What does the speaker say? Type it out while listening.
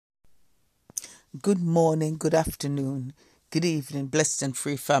Good morning, good afternoon, good evening, blessed and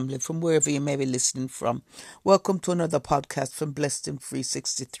free family from wherever you may be listening from. Welcome to another podcast from Blessed and Free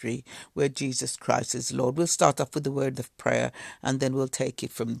 63, where Jesus Christ is Lord. We'll start off with the word of prayer and then we'll take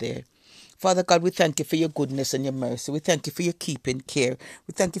it from there. Father God, we thank you for your goodness and your mercy. We thank you for your keeping care.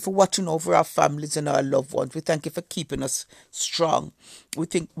 We thank you for watching over our families and our loved ones. We thank you for keeping us strong. We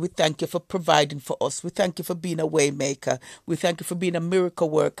thank you for providing for us. We thank you for being a way maker. We thank you for being a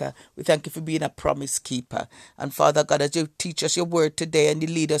miracle worker. We thank you for being a promise keeper. And Father God, as you teach us your word today and you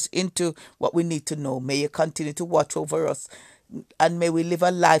lead us into what we need to know, may you continue to watch over us and may we live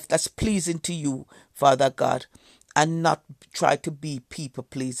a life that's pleasing to you, Father God, and not try to be people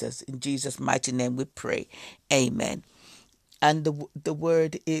pleasers. In Jesus' mighty name we pray. Amen. And the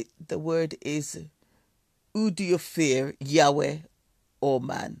word is, who do you fear, Yahweh or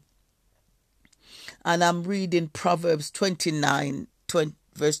man? And I'm reading Proverbs 29,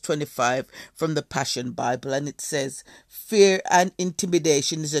 verse 25 from the Passion Bible, and it says, fear and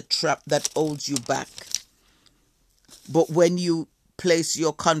intimidation is a trap that holds you back. But when you place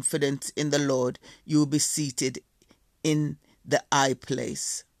your confidence in the Lord, you will be seated in the high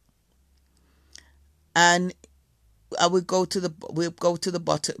place. And I will go to the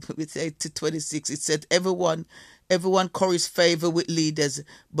bottom. We say to 26. It said, everyone curries favor with leaders,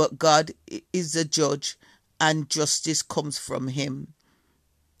 but God is the judge, and justice comes from Him.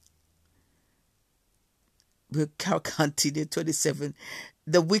 We'll continue 27.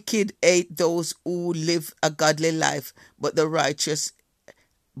 The wicked hate those who live a godly life, but the righteous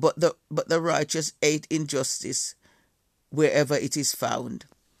hate injustice wherever it is found.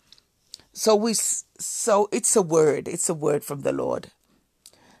 So it's a word from the Lord.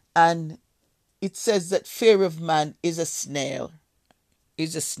 And it says that fear of man is a snare.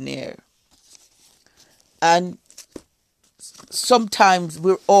 And sometimes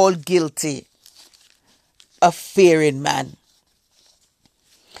we're all guilty of fearing man.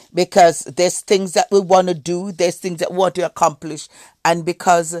 Because there's things that we want to do, there's things that we want to accomplish, and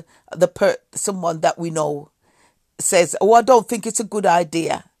because someone that we know says, "Oh, I don't think it's a good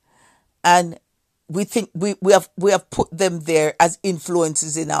idea," and we think we have put them there as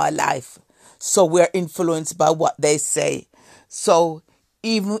influences in our life, so we're influenced by what they say. So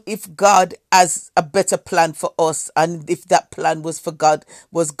even if God has a better plan for us, and if that plan was God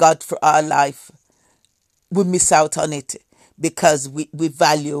for our life, we miss out on it because we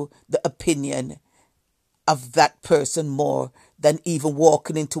value the opinion of that person more than even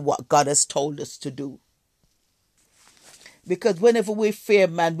walking into what God has told us to do. Because whenever we fear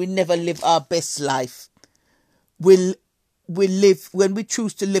man, we never live our best life. We live, when we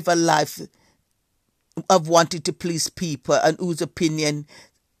choose to live a life of wanting to please people and whose opinions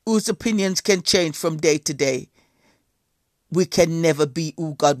can change from day to day, we can never be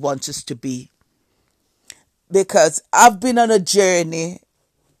who God wants us to be. Because I've been on a journey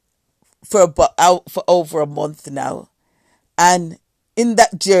for over a month now, and in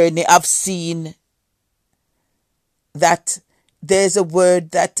that journey I've seen that there's a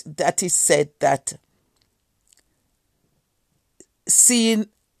word that is said, that seeing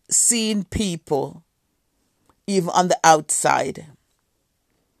people even on the outside,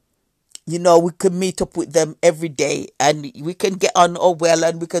 we can meet up with them every day and we can get on well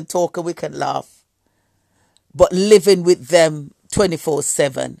and we can talk and we can laugh, but living with them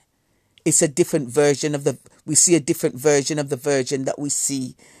 24/7, it's a different version of we see a different version of the version that we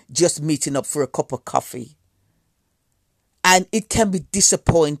see just meeting up for a cup of coffee. And it can be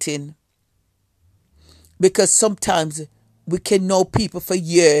disappointing because sometimes we can know people for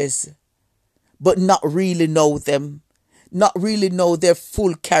years but not really know them, not really know their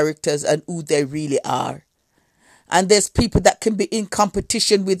full characters and who they really are. And there's people that can be in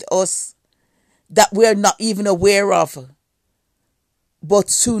competition with us that we're not even aware of, but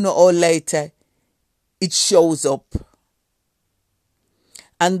sooner or later it shows up.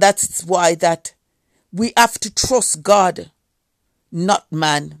 And that's why that we have to trust God, not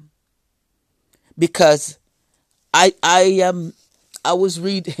man. Because I was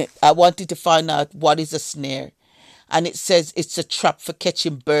reading, I wanted to find out what is a snare. And it says it's a trap for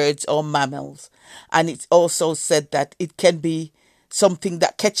catching birds or mammals. And it also said that it can be something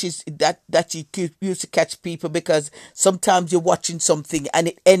that catches, that you use to catch people, because sometimes you're watching something and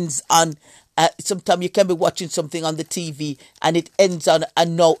it ends on, sometimes you can be watching something on the TV and it ends on a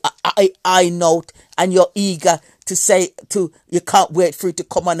note, and you're eager to say you can't wait for it to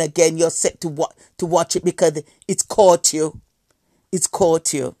come on again. You're set to watch it because it's caught you.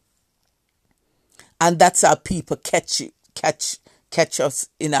 And that's how people catch us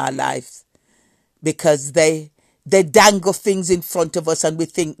in our lives, because they They dangle things in front of us and we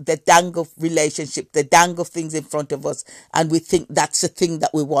think they dangle relationship, they dangle things in front of us and we think that's the thing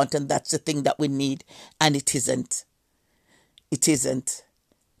that we want and that's the thing that we need. And it isn't. It isn't.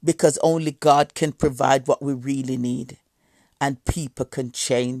 Because only God can provide what we really need. And people can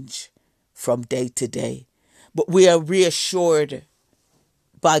change from day to day. But we are reassured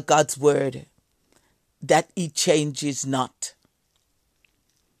by God's word that He changes not.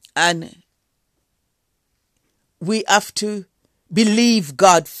 And we have to believe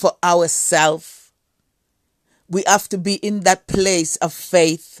God for ourselves. We have to be in that place of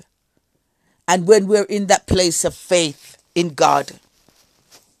faith. And when we're in that place of faith in God,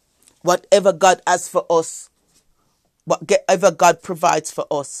 whatever God has for us, whatever God provides for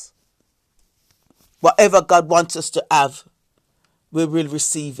us, whatever God wants us to have, we will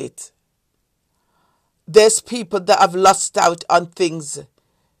receive it. There's people that have lost out on things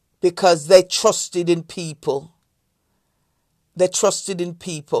because they trusted in people. They trusted in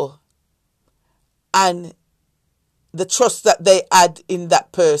people. And the trust that they had in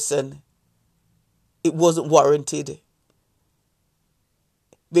that person, it wasn't warranted.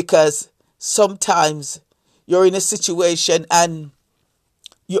 Because sometimes you're in a situation and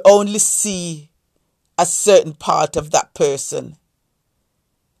you only see a certain part of that person.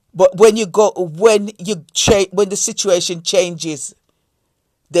 But when the situation changes,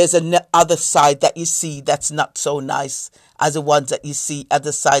 there's another side that you see that's not so nice as the ones that you see,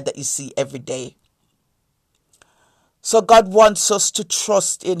 other side that you see every day. So God wants us to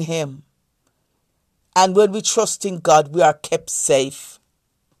trust in Him. And when we trust in God, we are kept safe.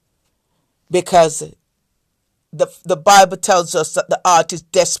 Because the Bible tells us that the heart is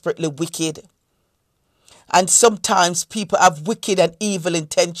desperately wicked. And sometimes people have wicked and evil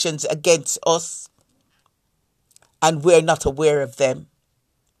intentions against us. And we're not aware of them.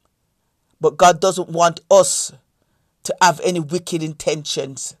 But God doesn't want us to have any wicked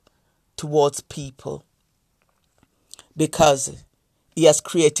intentions towards people. Because He has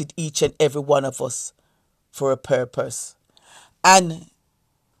created each and every one of us for a purpose. And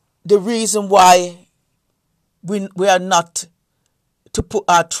the reason why we are not to put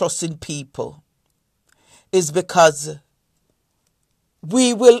our trust in people is because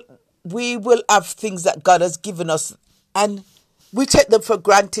we will have things that God has given us and we take them for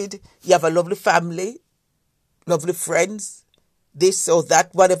granted. You have a lovely family, lovely friends, this or that,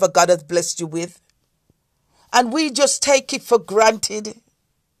 whatever God has blessed you with. And we just take it for granted.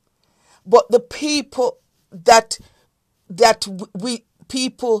 But the people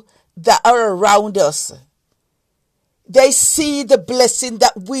that are around us, they see the blessing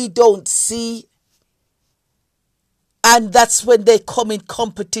that we don't see. And that's when they come in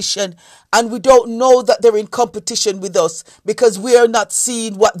competition. And we don't know that they're in competition with us because we are not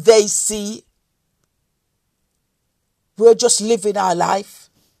seeing what they see. We're just living our life.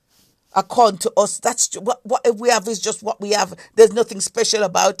 According to us, that's what we have is just what we have. There's nothing special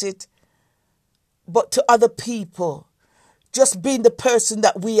about it. But to other people, just being the person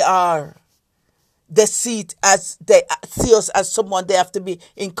that we are, they see us as someone they have to be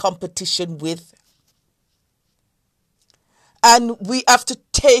in competition with. And we have to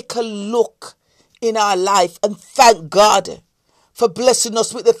take a look in our life and thank God for blessing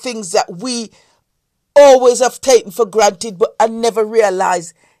us with the things that we always have taken for granted but I never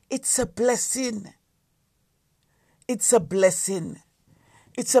realized. It's a blessing. It's a blessing.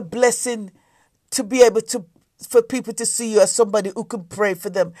 It's a blessing to be able to, for people to see you as somebody who can pray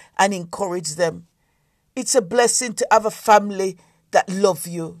for them and encourage them. It's a blessing to have a family that love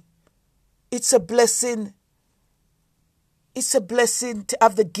you. It's a blessing. It's a blessing to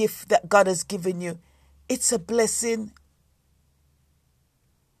have the gift that God has given you. It's a blessing.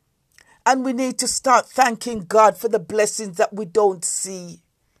 And we need to start thanking God for the blessings that we don't see.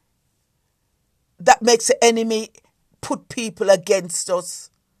 That makes the enemy put people against us.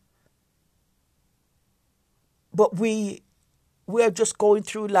 But we are just going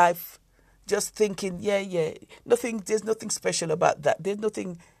through life, just thinking, there's nothing special about that. There's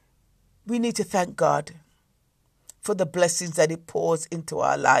nothing. We need to thank God for the blessings that He pours into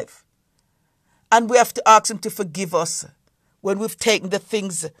our life. And we have to ask Him to forgive us when we've taken the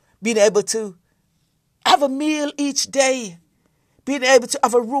things, being able to have a meal each day, being able to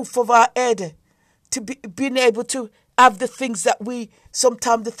have a roof over our head, being able to have the things that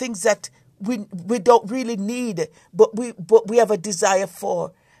sometimes the things that we don't really need, but we have a desire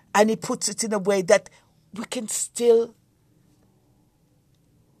for. And He puts it in a way that we can still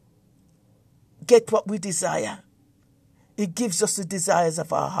get what we desire. He gives us the desires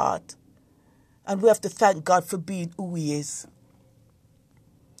of our heart. And we have to thank God for being who He is.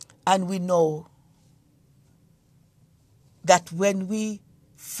 And we know that when we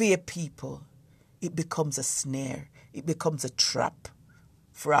fear people, it becomes a snare. It becomes a trap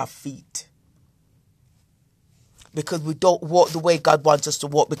for our feet. Because we don't walk the way God wants us to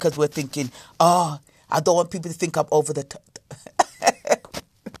walk, because we're thinking, I don't want people to think I'm over the top.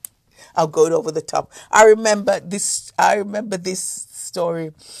 I'm going over the top. I remember this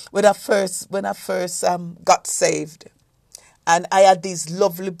story when I first got saved, and I had these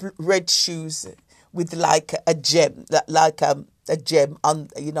lovely red shoes with like a gem, a gem on,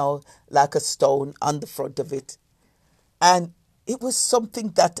 like a stone on the front of it, and it was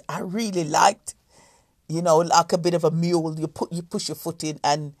something that I really liked. Like a bit of a mule. You push your foot in,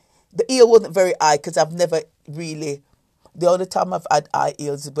 and the heel wasn't very high because I've never really. The only time I've had high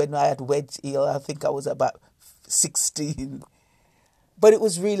heels is when I had wedge heel. I think I was about 16, but it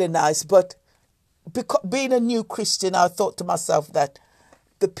was really nice. But being a new Christian, I thought to myself that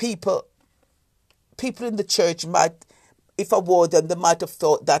the people in the church might, if I wore them, they might have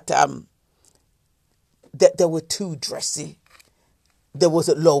thought that that they were too dressy. They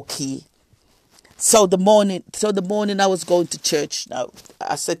wasn't low key. So the morning I was going to church, now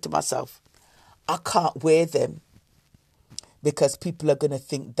I said to myself, I can't wear them because people are going to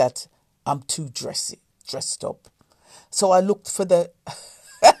think that I'm too dressed up. So I looked for the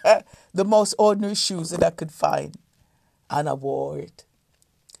the most ordinary shoes that I could find, and I wore it.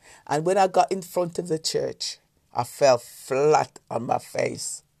 And when I got in front of the church, I fell flat on my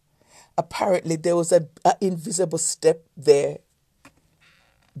face. Apparently there was an invisible step there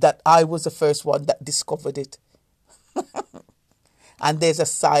that I was the first one that discovered it. And there's a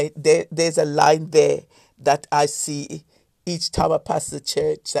sign, there's a line there that I see each time I pass that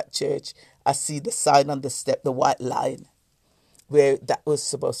church, I see the sign on the step, the white line, where that was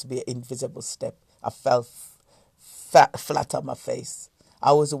supposed to be an invisible step. I fell flat on my face.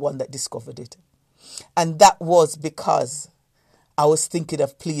 I was the one that discovered it. And that was because I was thinking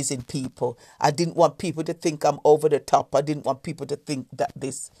of pleasing people. I didn't want people to think I'm over the top. I didn't want people to think that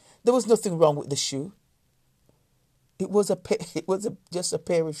there was nothing wrong with the shoe. It was just a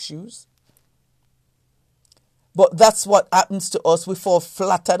pair of shoes. But that's what happens to us. We fall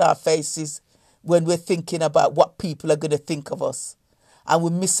flat on our faces when we're thinking about what people are going to think of us. And we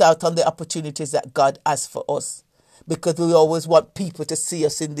miss out on the opportunities that God has for us, because we always want people to see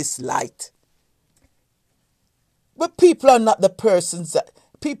us in this light. But people are not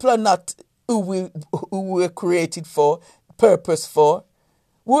who we were created for, purpose for.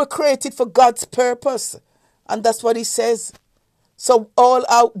 We were created for God's purpose. And that's what he says. So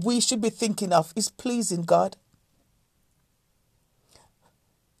all we should be thinking of is pleasing God.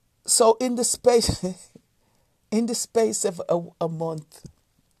 So in the space of a month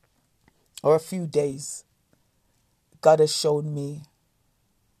or a few days, God has shown me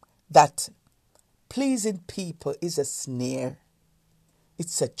that pleasing people is a snare.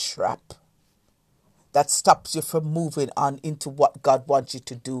 It's a trap that stops you from moving on into what God wants you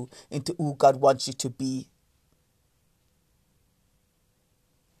to do, into who God wants you to be.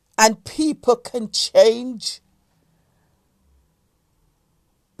 And people can change.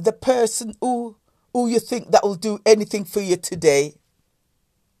 The person who you think that will do anything for you today,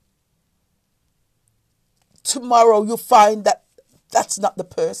 tomorrow you find that that's not the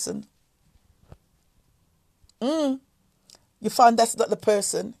person. You find that's not the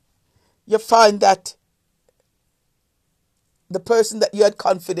person. You find that the person that you had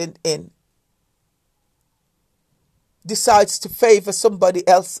confidence in decides to favor somebody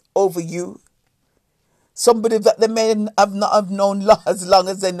else over you. Somebody that they may have not have known as long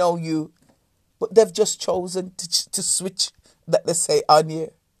as they know you, but they've just chosen to switch, that they say, on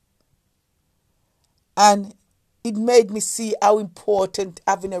you. And it made me see how important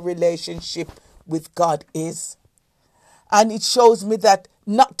having a relationship with God is. And it shows me that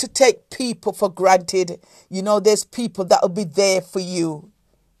not to take people for granted. There's people that will be there for you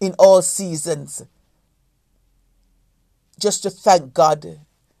in all seasons. Just to thank God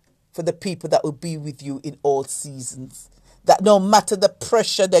for the people that will be with you in all seasons. That no matter the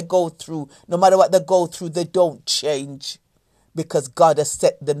pressure they go through, no matter what they go through, they don't change, because God has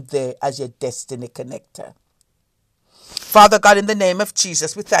set them there as your destiny connector. Father God, in the name of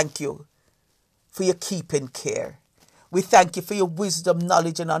Jesus, we thank you for your keeping care. We thank you for your wisdom,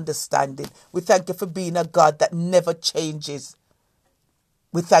 knowledge, and understanding. We thank you for being a God that never changes.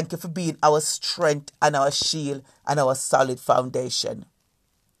 We thank you for being our strength and our shield and our solid foundation.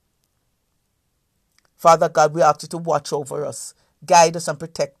 Father God, we ask you to watch over us, guide us and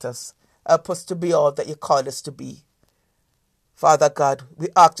protect us. Help us to be all that you called us to be. Father God, we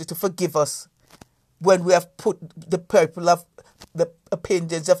ask you to forgive us when we have put the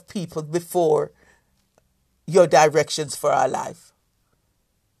opinions of people before your directions for our life.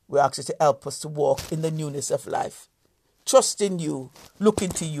 We ask you to help us to walk in the newness of life. Trust in you, looking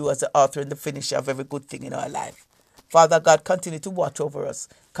to you as the author and the finisher of every good thing in our life. Father God, continue to watch over us.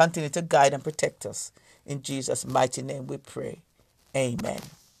 Continue to guide and protect us. In Jesus' mighty name we pray. Amen.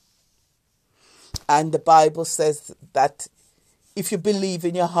 And the Bible says that if you believe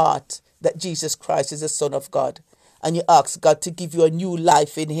in your heart that Jesus Christ is the Son of God, and you ask God to give you a new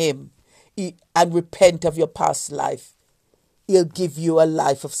life in Him, and repent of your past life, He'll give you a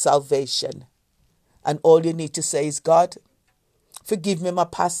life of salvation. And all you need to say is, God, forgive me my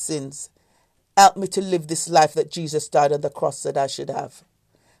past sins. Help me to live this life that Jesus died on the cross that I should have.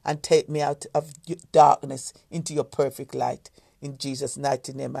 And take me out of darkness into your perfect light. In Jesus'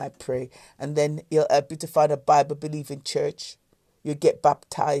 mighty name I pray. And then He'll help you to find a Bible-believing church. You'll get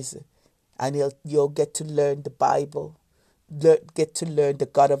baptized. And you'll get to learn the Bible. Get to learn the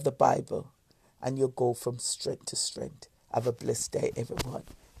God of the Bible. And you'll go from strength to strength. Have a blessed day, everyone.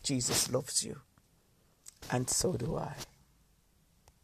 Jesus loves you. And so do I.